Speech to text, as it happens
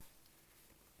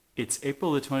It's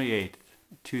April the 28th,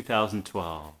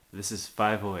 2012. This is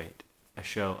 508, a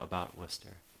show about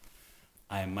Worcester.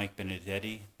 I am Mike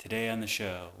Benedetti. Today on the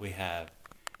show we have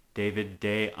David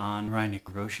Day on Reinik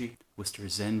Roshi, Worcester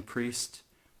Zen priest.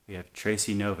 We have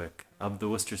Tracy Novick of the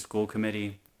Worcester School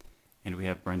Committee. And we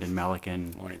have Brendan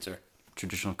Malikan, Morning, sir.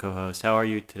 traditional co-host. How are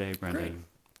you today, Brendan? Great.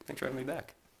 Thanks for having me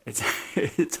back. It's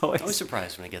Always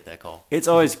surprised when I get that call. It's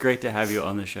always great to have you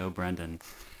on the show, Brendan.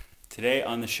 Today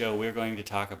on the show, we're going to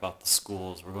talk about the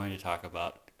schools. We're going to talk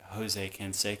about Jose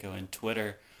Canseco and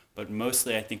Twitter, but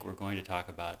mostly I think we're going to talk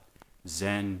about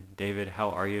Zen. David,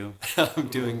 how are you? I'm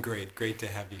doing great. Great to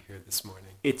have you here this morning.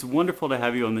 It's wonderful to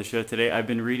have you on the show today. I've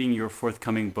been reading your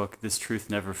forthcoming book, This Truth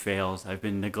Never Fails. I've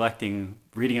been neglecting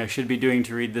reading I should be doing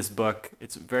to read this book.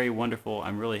 It's very wonderful.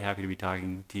 I'm really happy to be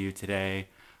talking to you today.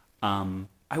 I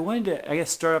wanted to,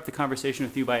 start off the conversation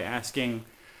with you by asking,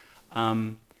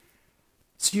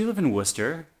 so you live in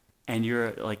Worcester, and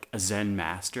you're like a Zen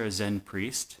master, a Zen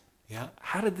priest. Yeah.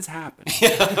 How did this happen?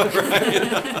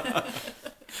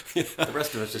 The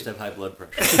rest of us just have high blood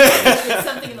pressure. It's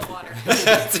something in the water.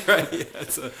 That's right.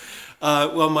 Yeah.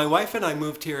 Well, my wife and I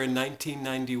moved here in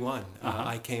 1991.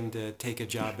 I came to take a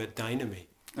job at Dynamy.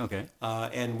 Okay.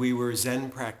 And we were Zen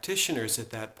practitioners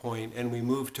at that point, and we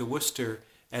moved to Worcester,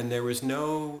 and there was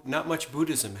not much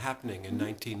Buddhism happening in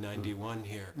 1991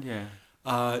 here. Yeah.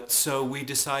 So we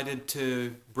decided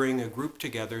to bring a group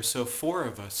together, so 4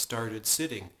 of us started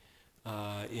sitting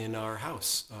in our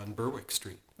house on Berwick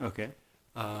Street. Okay.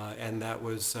 And that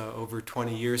was over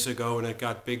 20 years ago, and it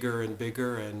got bigger and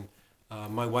bigger, and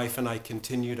my wife and I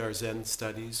continued our Zen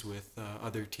studies with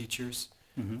other teachers,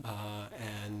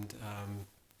 and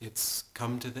it's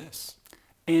come to this.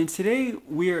 And today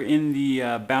we are in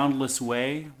the Boundless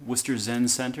Way, Worcester Zen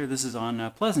Center. This is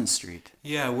on Pleasant Street.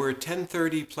 Yeah, we're at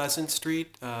 1030 Pleasant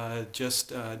Street,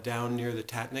 just down near the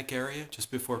Tatnick area,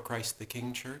 just before Christ the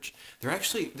King Church.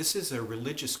 This is a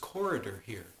religious corridor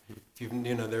here.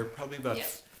 If there are probably about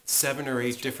 7 or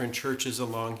 8 different churches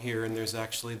along here, and there's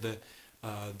actually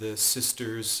the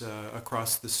sisters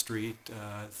across the street.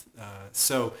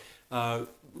 So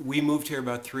we moved here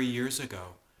about 3 years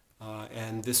ago.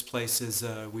 And this place is,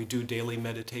 we do daily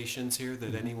meditations here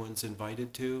that anyone's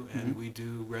invited to, and we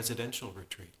do residential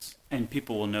retreats. And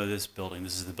people will know this building.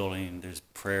 This is the building, there's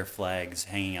prayer flags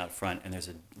hanging out front, and there's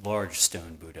a large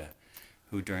stone Buddha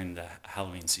who during the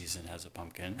Halloween season has a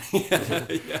pumpkin.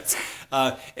 Yes.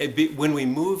 When we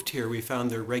moved here, we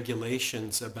found there are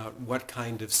regulations about what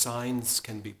kind of signs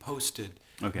can be posted.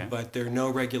 Okay. But there are no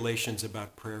regulations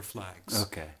about prayer flags.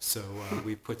 Okay. So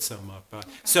we put some up.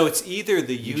 So it's either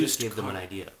the You used just gave them an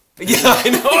idea. Yeah, I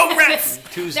know. Oh, right.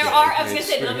 Tuesday. I was going to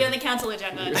say, it'll be on the council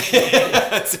agenda.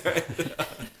 That's right.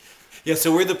 Yeah,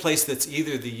 so we're the place that's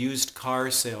either the used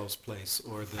car sales place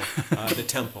or the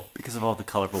temple. Because of all the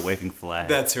colorful waving flags.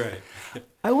 That's right.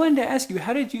 I wanted to ask you,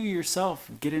 how did you yourself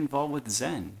get involved with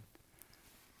Zen?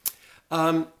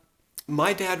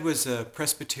 My dad was a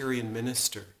Presbyterian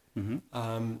minister,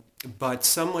 but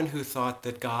someone who thought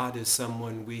that God is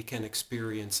someone we can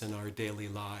experience in our daily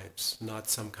lives, not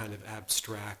some kind of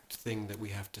abstract thing that we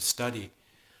have to study.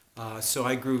 So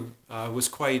I was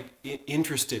quite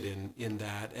interested in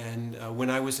that. And when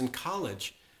I was in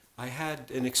college, I had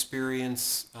an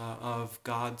experience of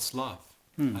God's love.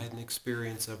 I had an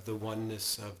experience of the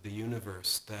oneness of the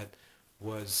universe that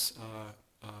was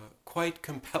quite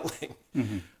compelling.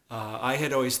 I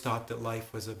had always thought that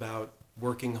life was about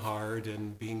working hard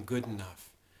and being good enough.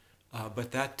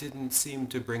 But that didn't seem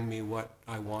to bring me what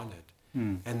I wanted.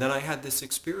 And then I had this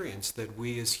experience that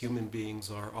we as human beings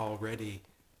are already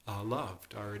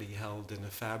loved, already held in a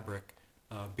fabric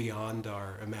beyond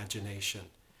our imagination.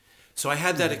 So I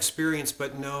had that experience,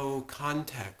 but no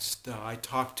context. I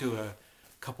talked to a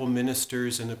couple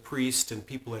ministers and a priest, and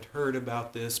people had heard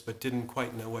about this, but didn't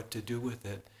quite know what to do with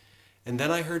it. And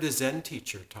then I heard a Zen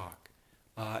teacher talk,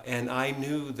 and I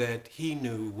knew that he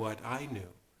knew what I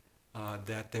knew,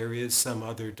 that there is some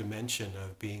other dimension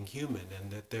of being human,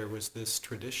 and that there was this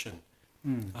tradition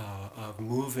of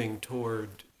moving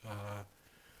toward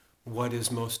what is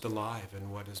most alive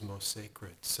and what is most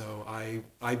sacred. So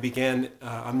I began,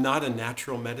 I'm not a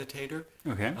natural meditator,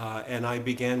 Okay. and I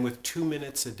began with 2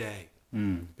 minutes a day,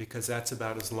 because that's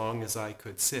about as long as I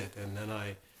could sit, and then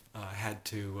I had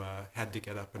to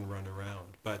get up and run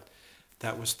around. But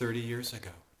that was 30 years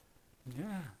ago.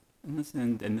 Yeah.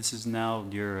 And this is now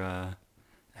your,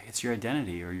 I guess your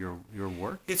identity or your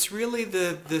work? It's really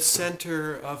the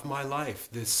center of my life,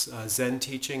 this Zen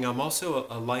teaching. I'm also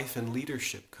a life and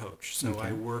leadership coach, so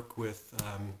I work with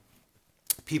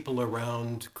people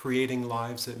around creating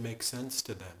lives that make sense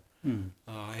to them.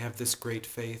 I have this great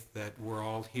faith that we're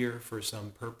all here for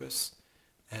some purpose,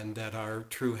 and that our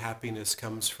true happiness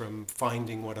comes from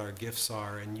finding what our gifts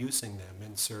are and using them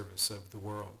in service of the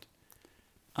world.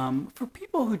 For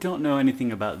people who don't know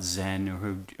anything about Zen, or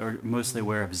who are mostly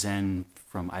aware of Zen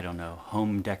from, I don't know,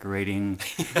 home decorating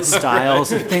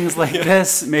styles or things like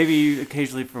this, maybe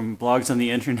occasionally from blogs on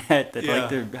the internet that like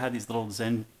to have these little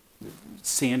Zen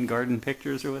sand garden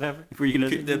pictures or whatever. Were you gonna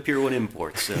The Pier 1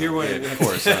 imports. Pier 1, of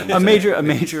course. a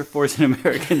major force in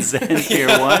American Zen Pier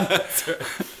 1.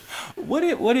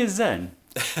 What is Zen?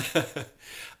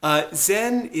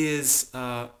 Zen is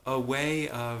a way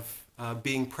of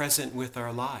being present with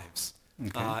our lives.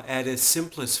 Okay. At its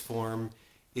simplest form,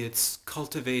 it's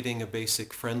cultivating a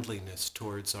basic friendliness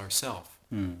towards ourself,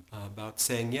 about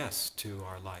saying yes to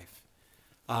our life.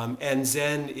 And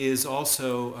Zen is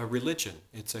also a religion.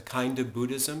 It's a kind of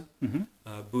Buddhism.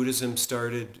 Buddhism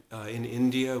started in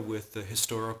India with the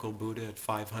historical Buddha at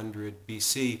 500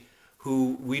 BC,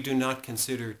 who we do not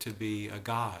consider to be a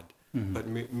god, but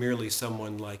merely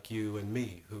someone like you and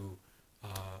me who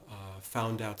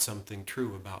found out something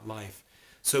true about life.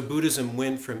 So Buddhism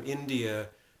went from India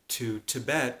to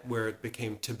Tibet, where it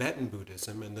became Tibetan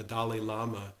Buddhism, and the Dalai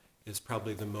Lama is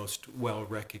probably the most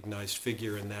well-recognized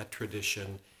figure in that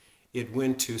tradition. It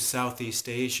went to Southeast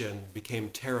Asia and became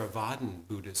Theravadan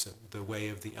Buddhism, the way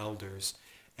of the elders.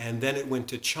 And then it went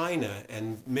to China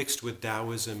and mixed with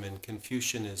Taoism and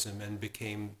Confucianism and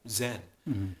became Zen.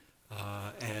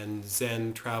 And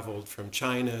Zen traveled from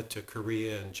China to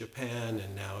Korea and Japan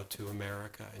and now to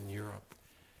America and Europe.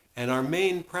 And our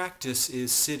main practice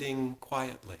is sitting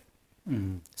quietly.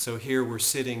 So here we're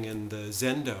sitting in the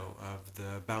Zendo of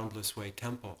the Boundless Way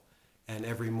Temple. And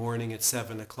every morning at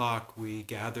 7 o'clock we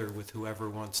gather with whoever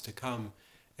wants to come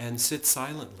and sit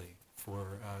silently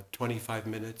for 25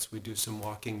 minutes. We do some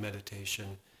walking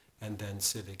meditation and then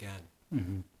sit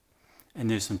again. And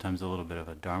there's sometimes a little bit of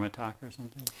a Dharma talk or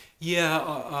something?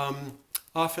 Yeah,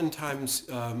 oftentimes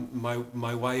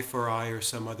my wife or I or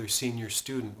some other senior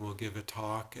student will give a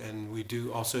talk, and we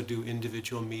also do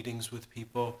individual meetings with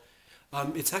people.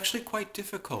 It's actually quite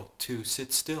difficult to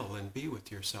sit still and be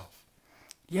with yourself.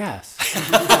 Yes.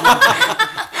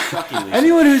 Shockingly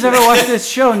Anyone who's ever watched this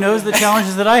show knows the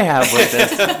challenges that I have with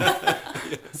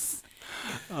this.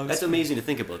 That's amazing to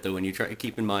think about, though, when you try to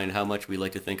keep in mind how much we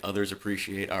like to think others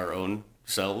appreciate our own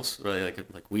selves. Right?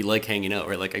 Like we like hanging out,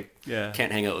 right? Like I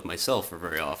can't hang out with myself for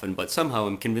very often, but somehow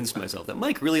I'm convinced myself that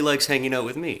Mike really likes hanging out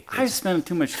with me. I spend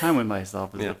too much time with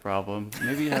myself is the problem.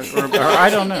 Maybe, or I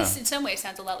don't know. This in some ways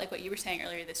sounds a lot like what you were saying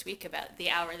earlier this week about the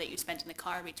hour that you spent in the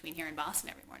car between here and Boston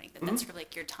every morning. That's sort of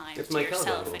like your time It's to my yourself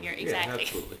countdown and your moment. exactly. Yeah,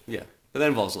 absolutely. Yeah. But that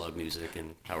involves loud music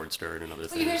and Howard Stern and other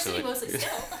Well, you're things. sitting mostly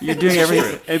still. You're doing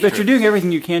everything, but you're doing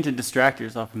everything you can to distract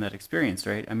yourself from that experience,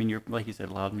 right? I mean, you're like you said,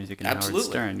 loud music and Absolutely.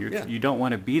 Howard Stern. Yeah. You don't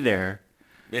want to be there.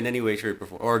 In any way, shape, or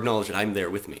form, or acknowledge that I'm there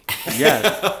with me.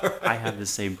 Yeah, I have the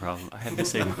same problem.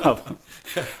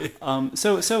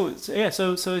 So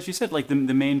as you said, like the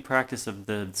main practice of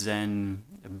the Zen,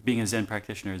 being a Zen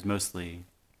practitioner, is mostly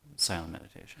silent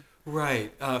meditation.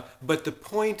 Right, but the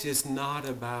point is not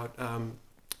about,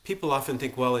 people often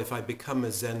think, well, if I become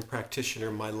a Zen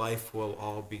practitioner, my life will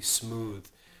all be smooth.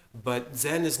 But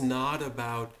Zen is not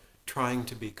about trying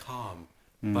to be calm,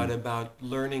 but about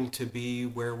learning to be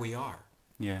where we are.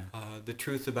 Yeah. The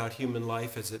truth about human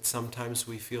life is that sometimes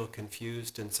we feel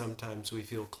confused and sometimes we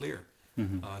feel clear.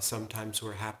 Sometimes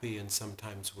we're happy and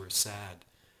sometimes we're sad.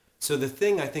 So the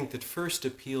thing I think that first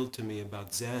appealed to me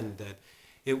about Zen, that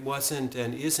it wasn't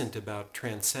and isn't about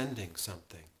transcending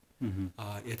something.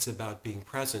 It's about being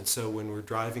present. So when we're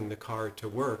driving the car to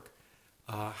work,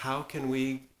 how can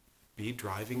we be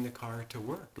driving the car to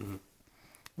work?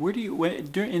 Where do you,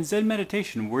 in Zen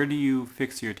meditation, where do you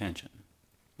fix your attention?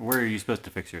 Where are you supposed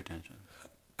to fix your attention?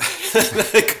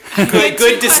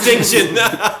 Good distinction.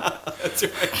 That's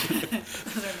right.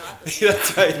 Those are not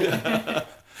the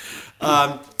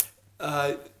That's right.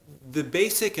 The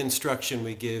basic instruction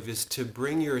we give is to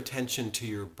bring your attention to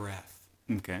your breath.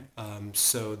 Okay.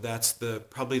 So that's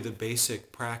probably the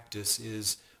basic practice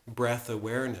is breath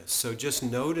awareness. So just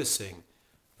noticing.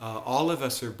 All of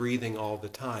us are breathing all the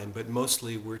time, but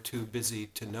mostly we're too busy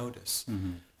to notice.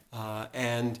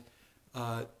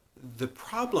 The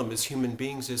problem as human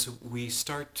beings is we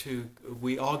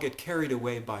all get carried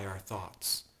away by our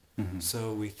thoughts.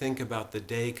 So we think about the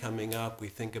day coming up, we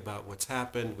think about what's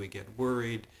happened, we get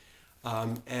worried.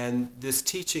 And this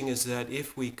teaching is that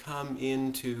if we come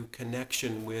into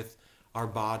connection with our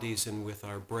bodies and with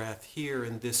our breath here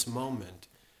in this moment,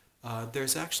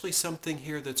 there's actually something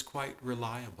here that's quite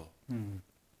reliable.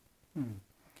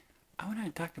 I want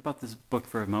to talk about this book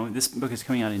for a moment. This book is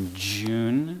coming out in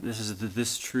June. This is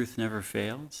This Truth Never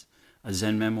Fails, a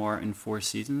Zen memoir in 4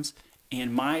 seasons.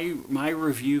 And my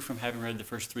review from having read the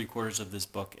first 3 quarters of this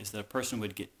book is that a person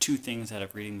would get 2 things out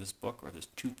of reading this book, or there's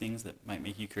 2 things that might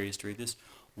make you curious to read this.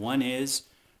 One is,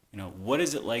 what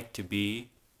is it like to be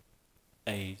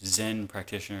a Zen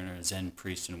practitioner or a Zen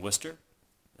priest in Worcester?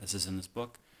 This is in this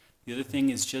book. The other thing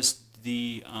is just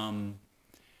the,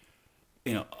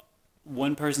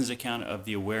 one person's account of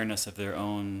the awareness of their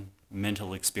own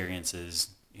mental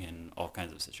experiences in all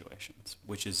kinds of situations,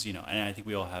 which is, and I think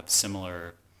we all have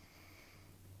similar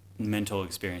mental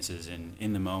experiences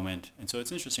in the moment. And so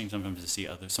it's interesting sometimes to see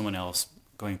someone else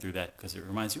going through that, because it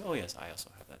reminds you, oh yes, I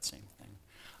also have that same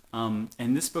thing.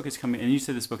 And this book is coming, and you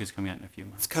said this book is coming out in a few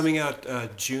months. It's coming out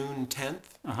June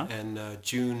 10th, and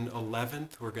June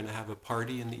 11th we're going to have a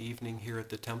party in the evening here at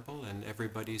the temple, and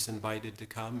everybody's invited to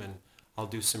come, and I'll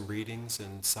do some readings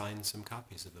and sign some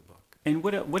copies of the book. And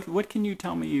what can you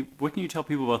tell me? What can you tell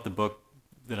people about the book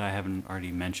that I haven't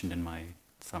already mentioned in my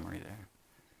summary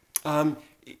there?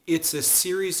 It's a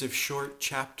series of short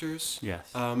chapters.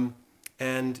 Yes.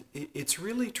 And it's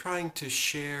really trying to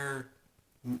share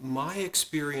my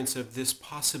experience of this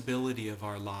possibility of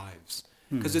our lives.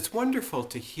 Because it's wonderful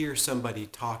to hear somebody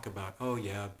talk about, oh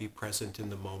yeah, be present in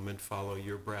the moment, follow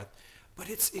your breath. But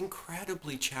it's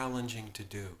incredibly challenging to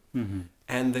do. Mm-hmm.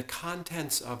 And the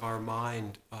contents of our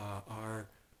mind are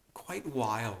quite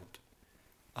wild.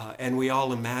 And we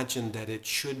all imagine that it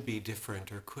should be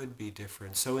different or could be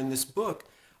different. So in this book,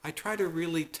 I try to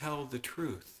really tell the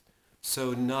truth.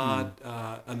 So not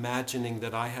imagining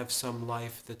that I have some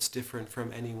life that's different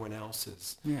from anyone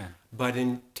else's. Yeah. But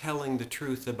in telling the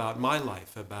truth about my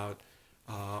life, about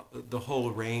the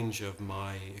whole range of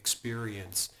my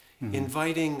experience,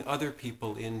 inviting other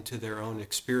people into their own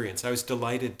experience. I was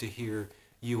delighted to hear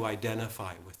you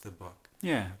identify with the book.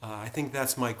 Yeah. I think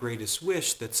that's my greatest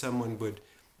wish, that someone would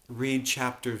read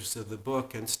chapters of the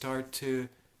book and start to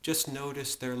just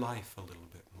notice their life a little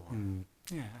bit more.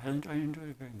 Yeah, I enjoyed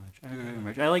it very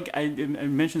much. I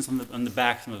mentioned on the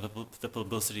back some of the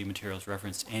publicity materials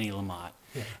referenced Annie Lamott,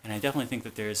 and I definitely think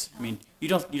that there's. I mean, you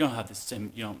don't have the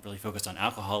same. You don't really focus on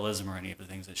alcoholism or any of the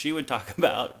things that she would talk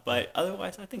about, but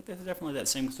otherwise, I think there's definitely that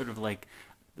same sort of like,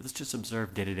 let's just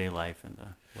observe day-to-day life and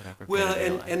whatever.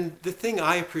 Well, and the thing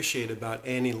I appreciate about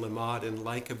Annie Lamott and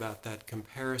like about that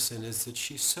comparison is that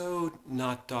she's so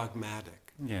not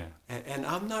dogmatic. Yeah. And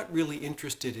I'm not really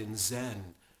interested in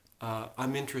Zen.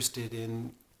 I'm interested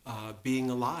in being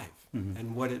alive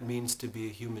and what it means to be a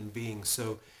human being.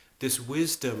 So this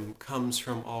wisdom comes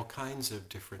from all kinds of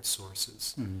different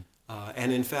sources.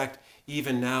 And in fact,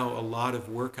 even now, a lot of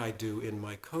work I do in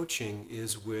my coaching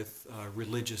is with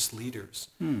religious leaders.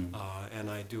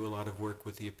 And I do a lot of work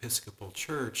with the Episcopal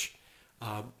Church.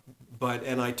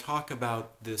 And I talk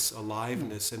about this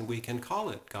aliveness, and we can call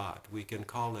it God. We can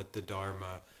call it the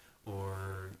Dharma,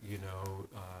 or,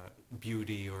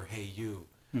 beauty, or hey you.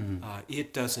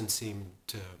 It doesn't seem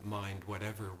to mind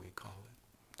whatever we call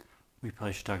it. We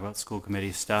probably should talk about school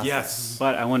committee stuff. Yes.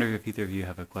 But I wonder if either of you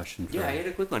have a question for I had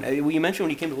a quick one. You mentioned when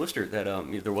you came to Worcester that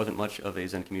there wasn't much of a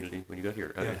Zen community when you got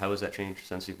here. How has that changed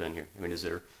since you've been here? I mean, is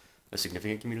there a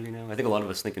significant community now? I think a lot of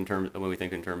us think when we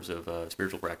think in terms of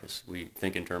spiritual practice, we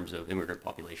think in terms of immigrant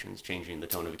populations changing the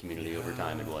tone of a community over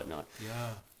time and whatnot.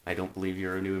 Yeah. I don't believe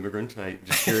you're a new immigrant. I'm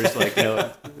just curious,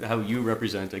 how you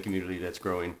represent a community that's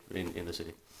growing in the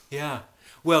city. Yeah.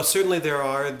 Well, certainly there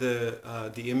are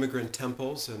the immigrant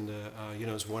temples, and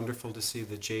it's wonderful to see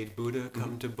the Jade Buddha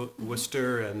come to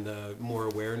Worcester, and more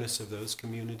awareness of those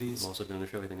communities. I'm also doing a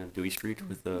show, I think, on Dewey Street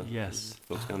with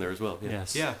folks down there as well. Yeah.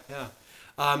 Yes. Yeah.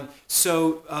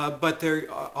 But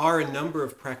there are a number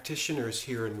of practitioners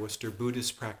here in Worcester,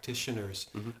 Buddhist practitioners.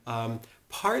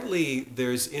 Partly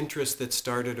there's interest that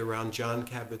started around Jon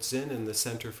Kabat-Zinn and the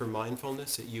Center for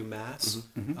Mindfulness at UMass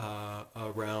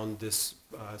around this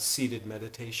seated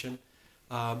meditation.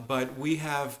 But we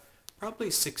have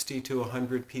probably 60 to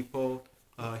 100 people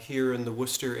here in the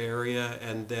Worcester area,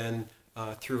 and then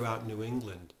throughout New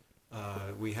England.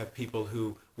 We have people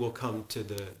who will come to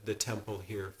the temple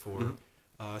here for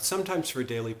sometimes for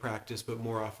daily practice, but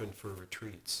more often for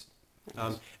retreats.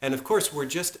 And of course,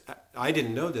 I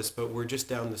didn't know this, but we're just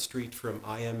down the street from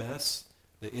IMS,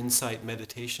 the Insight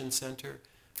Meditation Center.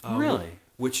 Really?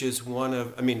 Which is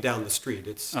down the street.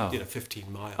 It's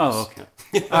 15 miles. Oh,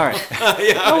 okay. All right.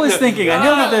 I was thinking, I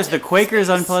know that there's the Quakers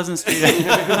on Pleasant Street.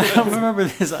 I don't remember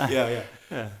this.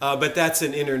 Yeah. But that's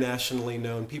an internationally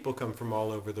known, people come from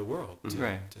all over the world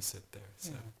to sit there.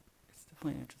 So. It's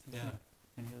definitely interesting. Yeah.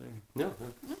 Any other?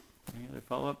 No. Any other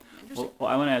follow-up? Interesting. Well,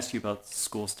 I want to ask you about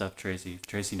school stuff, Tracy.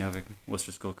 Tracy Novick,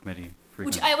 Worcester School Committee.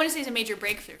 Which I want to say is a major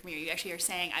breakthrough from you. You actually are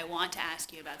saying, I want to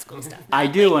ask you about school stuff. I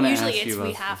do want to ask Usually you it's about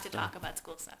we have school to stuff. talk about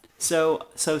school stuff. So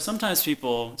sometimes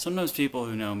people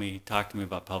who know me talk to me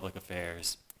about public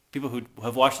affairs. People who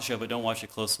have watched the show but don't watch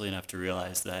it closely enough to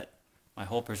realize that my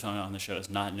whole persona on the show is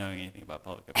not knowing anything about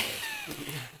public affairs.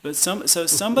 But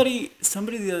somebody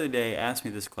the other day asked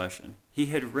me this question. He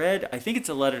had read, I think it's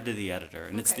a letter to the editor,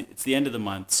 and Okay. it's the end of the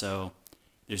month, so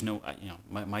there's no,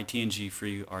 my TNG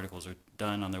free articles are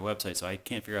done on their website, so I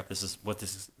can't figure out what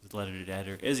this letter to the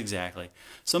editor is exactly.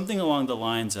 Something along the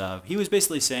lines of, he was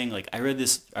basically saying, like, I read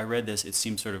this, it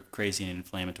seems sort of crazy and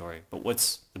inflammatory, but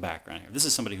what's the background here? This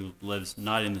is somebody who lives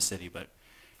not in the city, but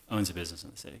owns a business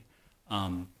in the city.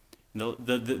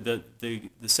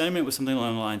 The sentiment was something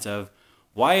along the lines of,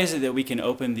 why is it that we can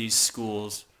open these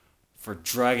schools for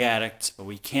drug addicts, but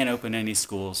we can't open any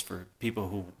schools for people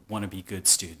who want to be good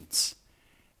students?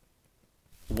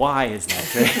 Why is that,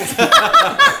 Trace?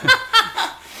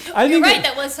 You're right,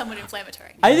 that was somewhat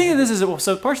inflammatory. I think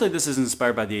that partially this is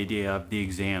inspired by the idea of the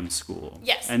exam school.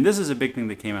 Yes. And this is a big thing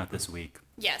that came out this week,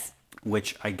 Yes.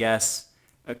 which I guess,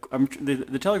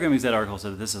 the Telegram Gazette article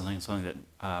said that this is something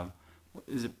that,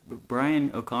 is it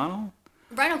Brian O'Connell?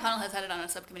 Brian O'Connell has had it on a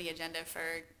subcommittee agenda for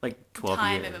Like 12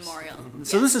 time years. immemorial.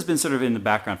 So Yes. this has been sort of in the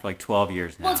background for like 12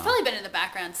 years now. Well, it's probably been in the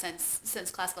background since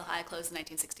Classical High closed in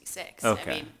 1966.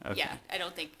 Okay, I mean, okay. yeah, I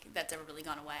don't think that's ever really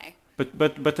gone away.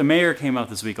 But the mayor came out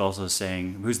this week also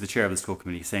saying, who's the chair of the school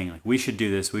committee, saying like, we should do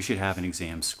this, we should have an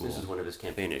exam school. This is one of his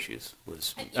campaign issues,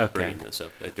 was Okay. bringing this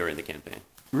up during the campaign.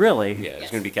 Really? Yeah, there's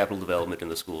Yes. going to be capital development in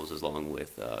the schools along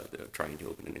with trying to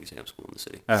open an exam school in the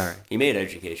city. All right. He made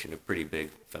education a pretty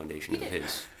big foundation of He did.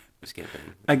 his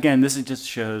campaign. Again, this just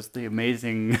shows the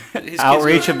amazing kids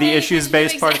outreach are- of the Pay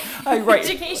issues-based attention part. to Right.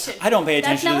 Education. I don't pay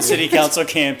That's attention to the not- city council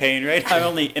campaign, right? I'm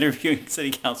only interviewing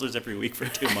city councilors every week for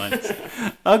 2 months.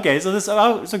 Okay,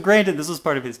 so granted, this was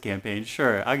part of his campaign.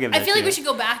 Sure, I'll give that I feel to like we you. should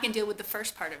go back and deal with the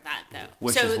first part of that, though.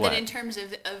 Which so is what? that in terms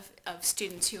of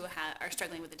students who are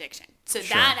struggling with addiction. So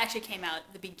Sure. that actually came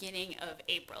out the beginning of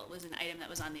April. It was an item that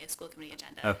was on the school committee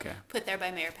agenda. Okay. Put there by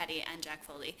Mayor Petty and Jack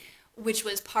Foley, which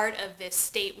was part of this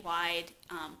statewide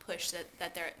push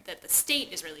that the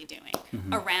state is really doing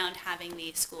Mm-hmm. around having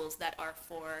these schools that are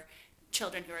for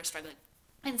children who are struggling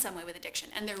in some way with addiction,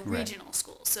 and they're Right. regional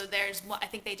schools. So there's one, I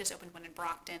think they just opened one in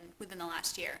Brockton within the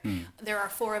last year. Hmm. There are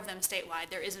 4 of them statewide.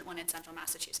 There isn't one in central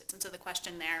Massachusetts. And so the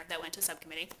question there that went to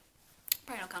subcommittee,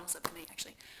 Brian O'Connell subcommittee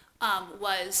actually,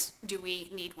 was, do we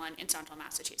need one in central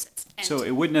Massachusetts? And So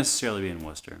it wouldn't necessarily be in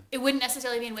Worcester. it wouldn't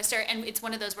necessarily be in Worcester, and it's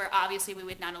one of those where obviously we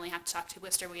would not only have to talk to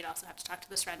Worcester, we'd also have to talk to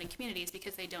the surrounding communities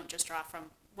because they don't just draw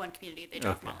from one community, they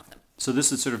draw from Okay. all of them. So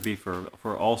this would sort of be for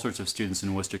all sorts of students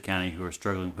in Worcester County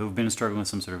who've been struggling with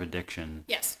some sort of addiction.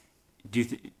 Yes. Do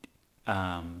you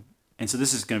and so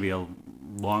this is going to be a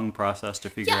long process to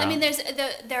figure Yeah, out? I mean,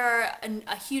 there are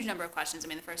a huge number of questions. I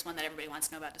mean, the first one that everybody wants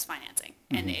to know about is financing.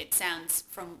 And it sounds,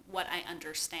 from what I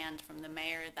understand from the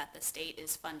mayor, that the state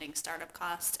is funding startup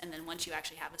costs, and then once you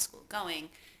actually have a school going,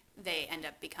 they end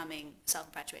up becoming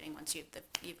self-perpetuating once you've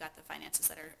got the finances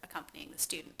that are accompanying the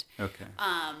student. Okay.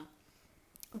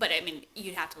 But I mean,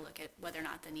 you'd have to look at whether or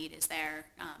not the need is there,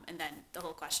 and then the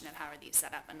whole question of how are these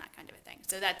set up and that kind of a thing.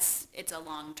 So it's a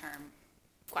long-term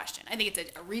question. I think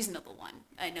it's a reasonable one.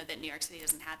 I know that New York City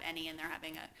doesn't have any, and they're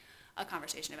having a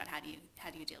conversation about how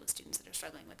do you deal with students that are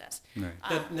struggling with this.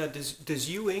 Right. Now, does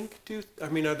U Inc. do? I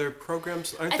mean, are there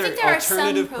programs? Aren't I there think there are some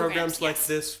alternative programs, like yes.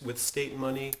 this with state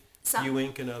money? Some. U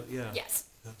Inc. and yeah. Yes.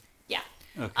 Yeah.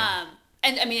 Okay.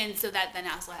 And I mean, and so that then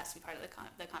also has to be part of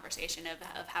the conversation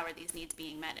of how are these needs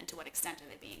being met and to what extent are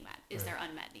they being met? Is there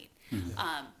unmet need?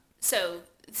 So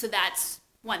that's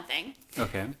one thing.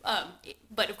 Okay.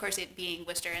 But of course, it being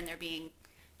Worcester and there being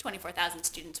 24,000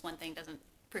 students, one thing doesn't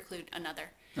preclude another.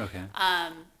 Okay.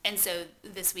 And so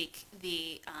this week,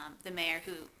 the mayor,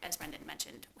 who, as Brendan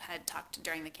mentioned, had talked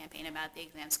during the campaign about the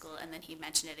exam school, and then he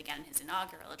mentioned it again in his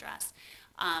inaugural address,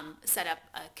 set up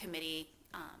a committee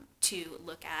to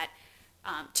look at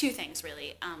 2 things,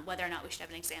 really, whether or not we should have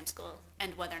an exam school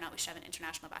and whether or not we should have an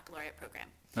international baccalaureate program.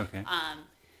 Okay.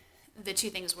 The 2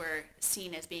 things were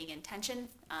seen as being in tension.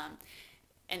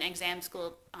 An exam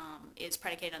school is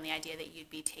predicated on the idea that you'd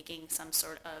be taking some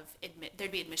sort of,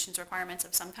 there'd be admissions requirements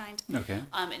of some kind. Okay.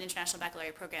 An international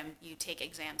baccalaureate program, you take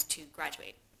exams to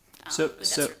graduate So- with that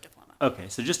so- sort of diploma. Okay,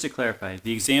 so just to clarify,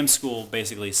 the exam school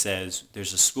basically says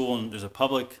there's a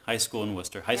public high school in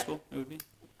Worcester. High Yep. school, it would be?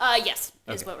 Yes,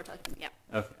 is Okay. what we're talking about,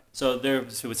 yeah. Okay. So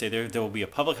we would say there will be a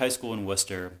public high school in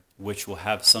Worcester which will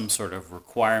have some sort of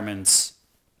requirements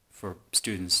for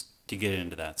students to get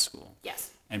into that school.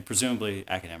 Yes. and presumably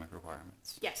academic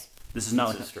requirements. Yes. This is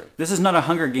not This is true. this is not a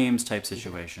Hunger Games type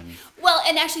situation. Well,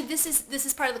 and actually, this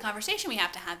is part of the conversation we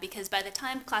have to have, because by the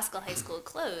time Classical High School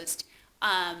closed,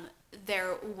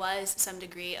 there was some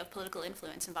degree of political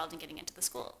influence involved in getting into the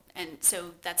school, and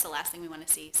so that's the last thing we want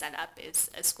to see set up, is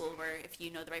a school where if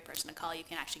you know the right person to call, you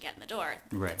can actually get in the door.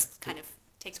 Right. That's kind of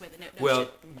takes away the notion. Well,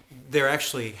 there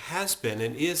actually has been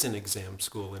and is an exam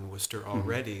school in Worcester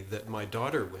already that my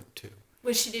daughter went to.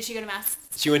 Did she go to Mass?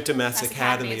 She went to Mass Mass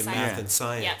Academy Academy of of Math Science. and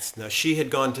Science. Yeah. Now, she had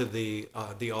gone to the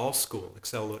All School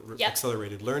Yep.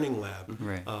 Accelerated Learning Lab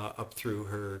Right. up through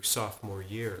her sophomore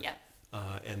year, Yep.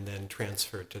 and then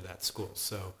transferred to that school.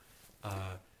 So,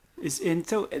 This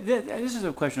is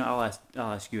a question I'll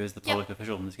ask you as the public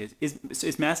official in this case.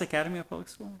 Is Mass Academy a public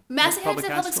school? Mass Academy is a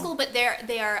high public school, but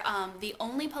they are the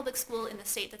only public school in the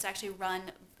state that's actually run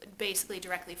basically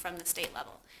directly from the state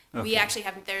level. Okay. We actually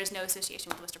have, there is no association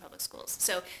with Worcester Public Schools.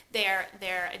 So they're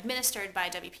administered by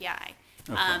WPI.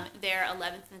 Okay. They're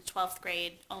 11th and 12th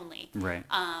grade only. Right.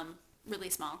 Really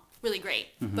small, really great,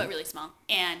 Mm-hmm. but really small.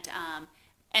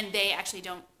 And they actually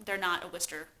they're not a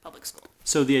Worcester public school.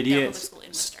 So the They're a idea public is, school in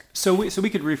Worcester. so we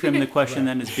could reframe the question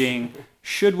then as being,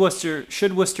 should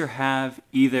Worcester have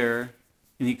either,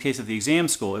 in the case of the exam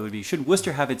school, it would be, should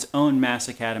Worcester have its own Mass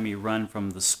Academy run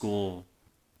from the school?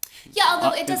 Yeah,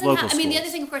 although it doesn't local have, I mean, the schools.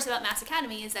 other thing, of course, about Mass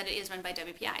Academy is that it is run by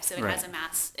WPI, so it Right. has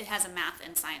a math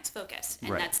and science focus, and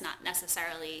Right. that's not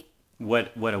necessarily,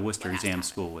 What a Worcester What has to exam happen.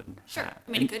 school would sure, have.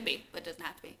 I mean, it could be, but it doesn't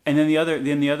have to be. And then the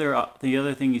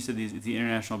other thing you said is the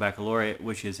International Baccalaureate,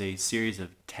 which is a series of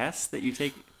tests that you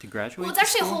take to graduate. Well, it's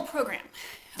actually a school? whole program.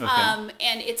 Okay.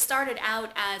 And it started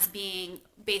out as being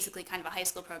basically kind of a high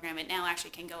school program. It now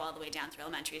actually can go all the way down through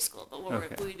elementary school. But what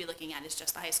Okay. we would be looking at is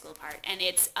just the high school part. And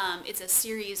it's a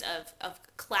series of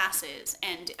classes.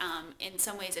 And in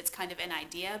some ways, it's kind of an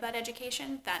idea about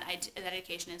education. That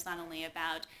education is not only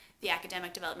about the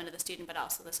academic development of the student, but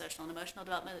also the social and emotional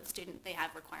development of the student. They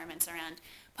have requirements around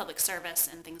public service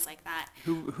and things like that.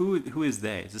 Who is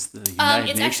they? Is this the United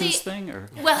it's Nations actually- thing or?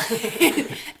 Well,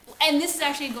 and this is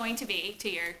actually going to be, to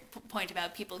your point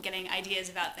about people getting ideas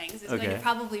about things, is going Okay. to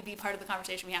probably be part of the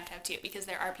conversation we have to have too, because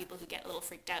there are people who get a little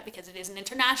freaked out because it is an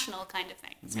international kind of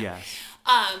thing. So, Yes.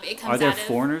 it comes Are there out of,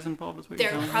 foreigners involved? Is what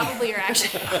you're there telling me? probably are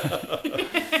actually.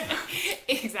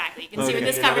 Exactly. You can see where Okay.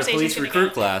 this Another conversation police is going recruit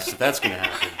to class, if that's going to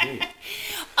happen.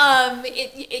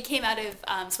 it came out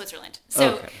of Switzerland.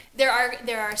 So Okay. there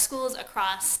are schools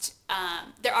across.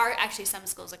 There are actually some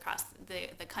schools across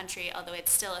the country, although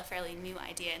it's still a fairly new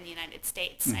idea in the United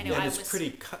States. I know and I it's was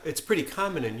it's pretty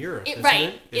common in Europe, isn't right,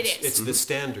 it? it It's, is. It's the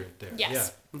standard there. Yes.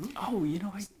 Yeah. Oh,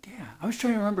 I was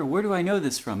trying to remember, where do I know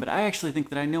this from? But I actually think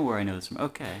that I know where I know this from.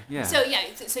 Okay, yeah.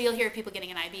 So you'll hear people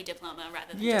getting an IB diploma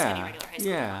rather than just any regular high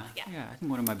school diploma. yeah. I think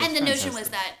one of my best And the friends notion has was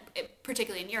this. that,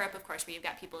 particularly in Europe, of course, where you've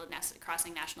got people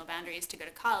crossing national boundaries to go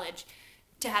to college,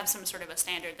 to have some sort of a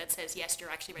standard that says, yes, you're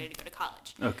actually ready to go to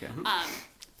college. Okay.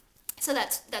 So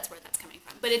that's where that's coming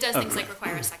from. But it does things Okay. like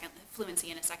require fluency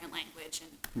in a second language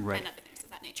and Right. other things of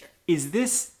that nature. Is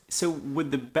this so?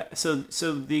 Would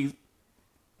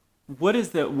what is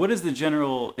the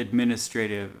general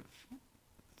administrative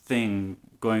thing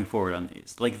going forward on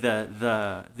these? Like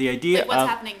the idea Like what's of,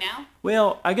 happening now?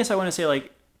 well, I guess I want to say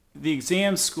like the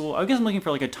exam school. I guess I'm looking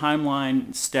for like a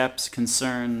timeline, steps,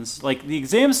 concerns. Like the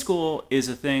exam school is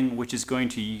a thing which is going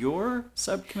to your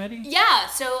subcommittee. Yeah,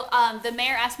 so the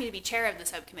mayor asked me to be chair of the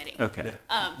subcommittee. Okay.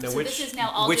 Now, So which- this is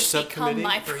now all which just become subcommittee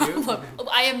my are you? problem.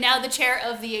 I am now the chair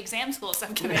of the exam school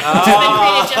subcommittee, which has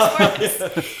been created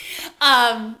just for this.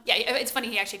 Yeah, it's funny,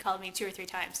 he actually called me 2 or 3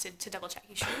 times to double check.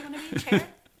 You sure you want to be chair?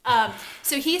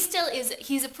 So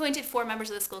he's appointed 4 members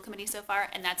of the school committee so far,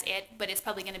 and that's it, but it's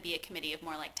probably going to be a committee of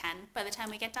more like 10 by the time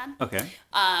we get done. Okay.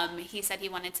 He said he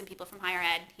wanted some people from higher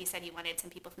ed. He said he wanted some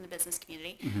people from the business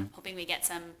community, hoping we get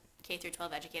some K through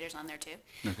 12 educators on there too.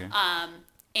 Okay.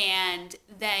 And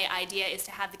the idea is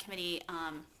to have the committee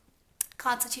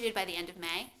constituted by the end of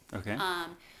May. Okay.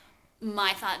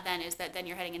 My thought then is that then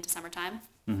you're heading into summertime.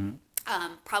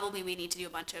 Probably we need to do a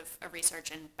bunch of research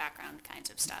and background kinds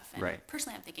of stuff. And Right.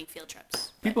 personally, I'm thinking field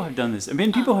trips. People have done this. I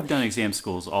mean, people have done exam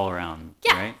schools all around,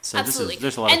 Yeah, right? So absolutely.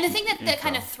 there's a lot and of the thing that info.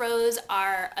 kind of throws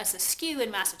us askew in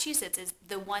Massachusetts is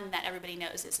the one that everybody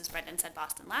knows is, as Brendan said,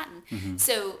 Boston Latin.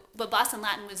 Mm-hmm. But Boston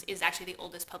Latin is actually the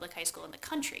oldest public high school in the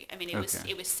country. I mean, Okay.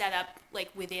 it was set up like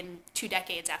within 2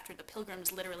 decades after the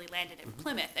Pilgrims literally landed in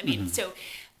Plymouth. I mean, so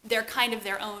they're kind of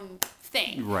their own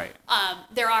thing. Right.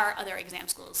 There are other exam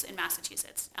schools in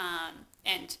Massachusetts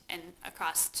and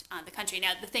across the country.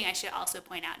 Now, the thing I should also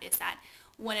point out is that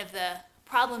one of the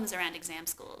problems around exam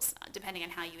schools, depending on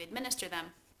how you administer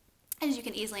them, and you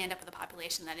can easily end up with a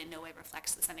population that in no way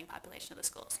reflects the sending population of the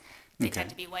schools. They Okay. tend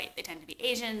to be white, they tend to be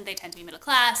Asian, they tend to be middle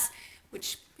class,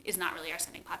 which is not really our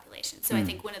sending population. So I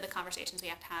think one of the conversations we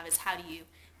have to have is how do you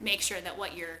make sure that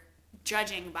what you're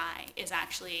judging by is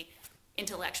actually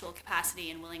intellectual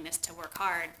capacity and willingness to work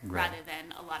hard Right. rather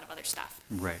than a lot of other stuff.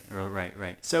 Right.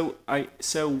 So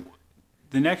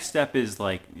the next step is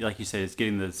like you said, is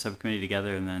getting the subcommittee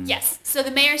together and then. Yes, so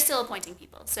the mayor's still appointing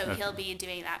people, so Okay. he'll be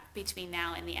doing that between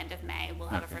now and the end of May. We'll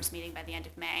have Okay. a first meeting by the end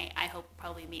of May. I hope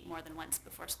probably meet more than once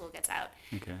before school gets out.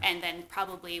 Okay. And then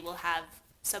probably we'll have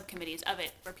subcommittees of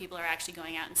it where people are actually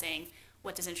going out and saying,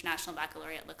 what does international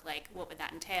baccalaureate look like? What would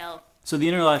that entail? So the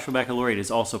International Baccalaureate is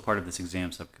also part of this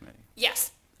exam subcommittee. Yes,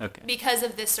 Okay. because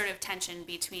of this sort of tension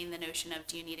between the notion of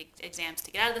do you need exams to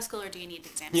get out of the school or do you need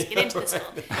exams to get into the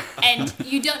school? And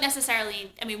you don't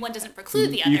necessarily, I mean, one doesn't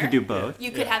preclude the other. You could do both. You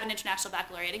could have an international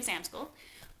baccalaureate exam school.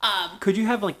 Could you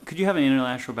have an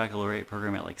International Baccalaureate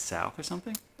program at like South or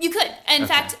something? You could. In Okay.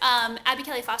 fact, Abby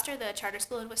Kelly Foster, the charter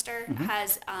school in Worcester, Mm-hmm.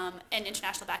 has an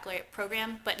international baccalaureate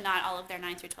program, but not all of their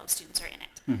 9 through 12 students are in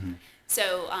it. Mm-hmm.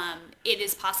 So it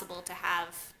is possible to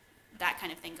have that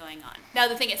kind of thing going on. Now,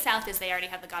 the thing at South is they already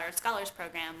have the Goddard Scholars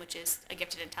Program, which is a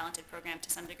gifted and talented program to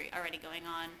some degree already going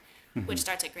on, which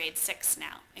starts at grade 6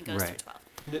 now and goes through Mm-hmm.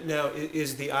 Right. 12. Now,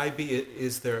 is the IB,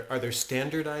 are there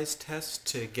standardized tests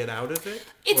to get out of it?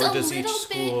 It's or a does each little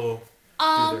bit, school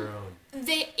do their own?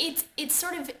 It's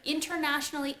sort of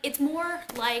internationally, it's more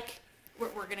like, we're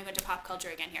going to go into pop culture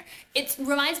again here. It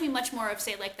reminds me much more of,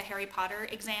 say, like the Harry Potter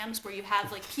exams where you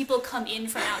have like people come in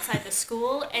from outside the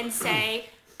school and say,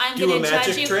 I'm Do going a to judge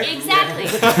magic you. trick? Exactly.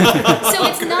 So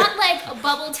it's not like a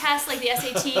bubble test like the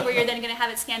SAT where you're then going to have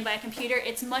it scanned by a computer.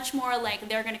 It's much more like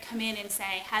they're going to come in and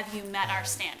say, have you met our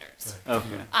standards? Okay.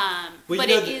 Well, But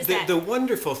you know, it is the, that. the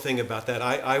wonderful thing about that,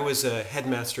 I was a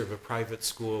headmaster of a private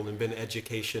school and been in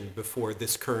education before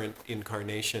this current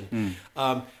incarnation.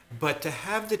 But to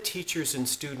have the teachers and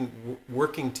student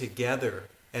working together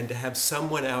and to have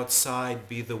someone outside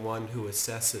be the one who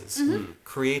assesses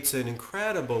creates an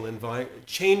incredible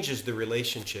changes the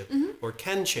relationship or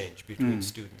can change between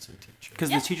students and teachers. Because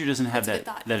Yeah, the teacher doesn't have that's a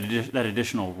that good thought. that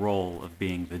additional role of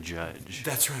being the judge.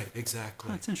 That's right, exactly.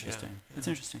 Oh, that's interesting. That's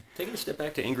interesting. Taking a step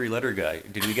back to Angry Letter Guy,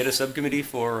 did we get a subcommittee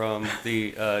for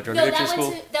the drug No, addiction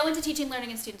school? that went to teaching, learning,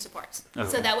 and student supports. Okay.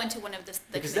 So that went to one of the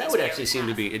Because committees that would where actually we seem to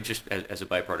have. be, it just as a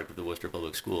byproduct of the Worcester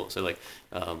Public School. So like,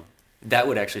 that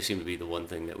would actually seem to be the one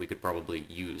thing that we could probably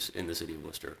use in the city of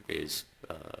Worcester is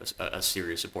a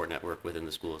serious support network within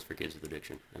the schools for kids with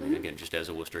addiction. I mean, again, just as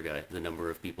a Worcester guy, the number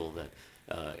of people that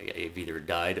have either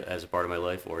died as a part of my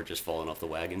life or just fallen off the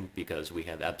wagon because we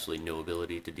have absolutely no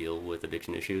ability to deal with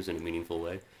addiction issues in a meaningful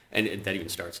way. And that even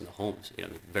starts in the homes. You know,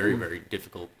 very, very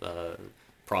difficult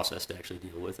process to actually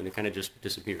deal with, and it kind of just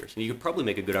disappears. And you could probably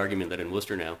make a good argument that in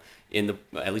Worcester now,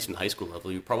 at least in the high school level,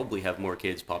 you probably have more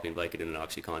kids popping Vicodin and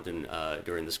OxyContin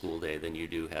during the school day than you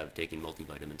do have taking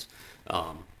multivitamins.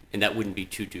 And that wouldn't be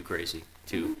too crazy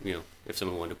to, if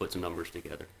someone wanted to put some numbers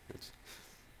together.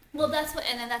 Well, that's what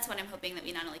I'm hoping that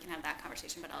we not only can have that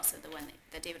conversation, but also the one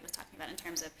that David was talking about in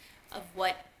terms of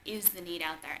what is the need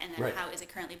out there, and then Right. how is it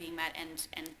currently being met,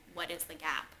 and what is the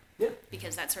gap? Yeah.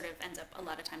 Because that sort of ends up a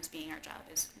lot of times being our job,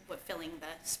 is filling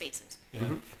the spaces.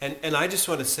 Yeah. And I just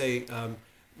want to say,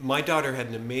 my daughter had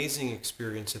an amazing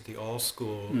experience at the All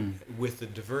School with the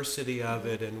diversity of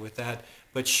it and with that.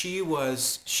 But she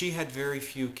had very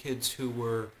few kids who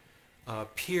were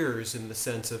peers in the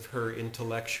sense of her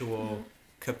intellectual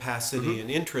capacity and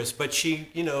interest. But she,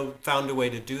 found a way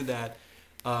to do that,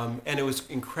 and it was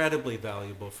incredibly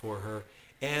valuable for her.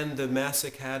 And the Mass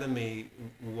Academy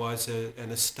was an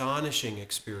astonishing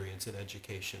experience in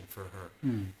education for her.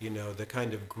 The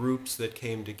kind of groups that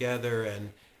came together,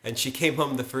 and she came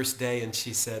home the first day and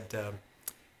she said,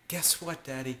 guess what,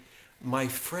 Daddy? My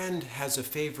friend has a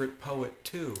favorite poet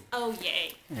too. Oh,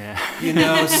 yay.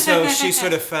 Yeah. So she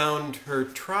sort of found her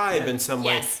tribe in some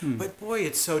way. Yes. But boy,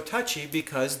 it's so touchy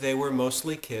because they were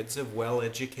mostly kids of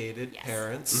well-educated Yes.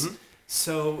 parents.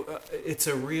 So it's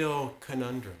a real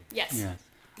conundrum. Yes. Yes.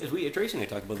 Tracy and I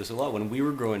talked about this a lot. When we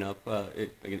were growing up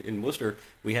in Worcester,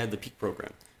 we had the PEAK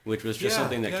program, which was just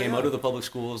something that came out of the public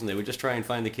schools, and they would just try and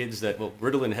find the kids that,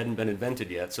 Ritalin hadn't been invented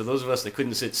yet. So those of us that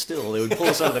couldn't sit still, they would pull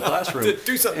us out of the classroom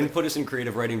Do something. and put us in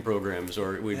creative writing programs,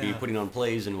 or we'd be putting on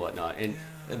plays and whatnot. And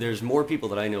there's more people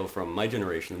that I know from my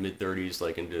generation, the mid-30s,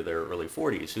 like into their early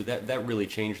 40s, who that really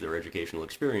changed their educational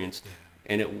experience.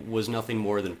 And it was nothing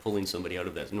more than pulling somebody out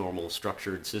of that normal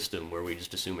structured system where we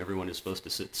just assume everyone is supposed to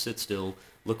sit still,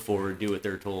 look forward, do what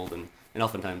they're told, and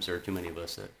oftentimes there are too many of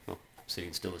us that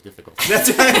Sitting still is difficult. That's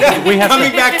right. We have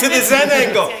Coming to, back to the Zen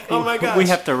angle. Oh my gosh. we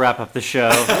have to wrap up the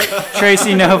show.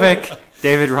 Tracy Novick,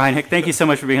 David Reinick, thank you so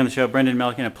much for being on the show. Brendan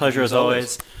Melkin, a pleasure as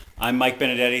always. I'm Mike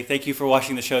Benedetti. Thank you for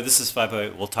watching the show. This is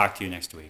 508. We'll talk to you next week.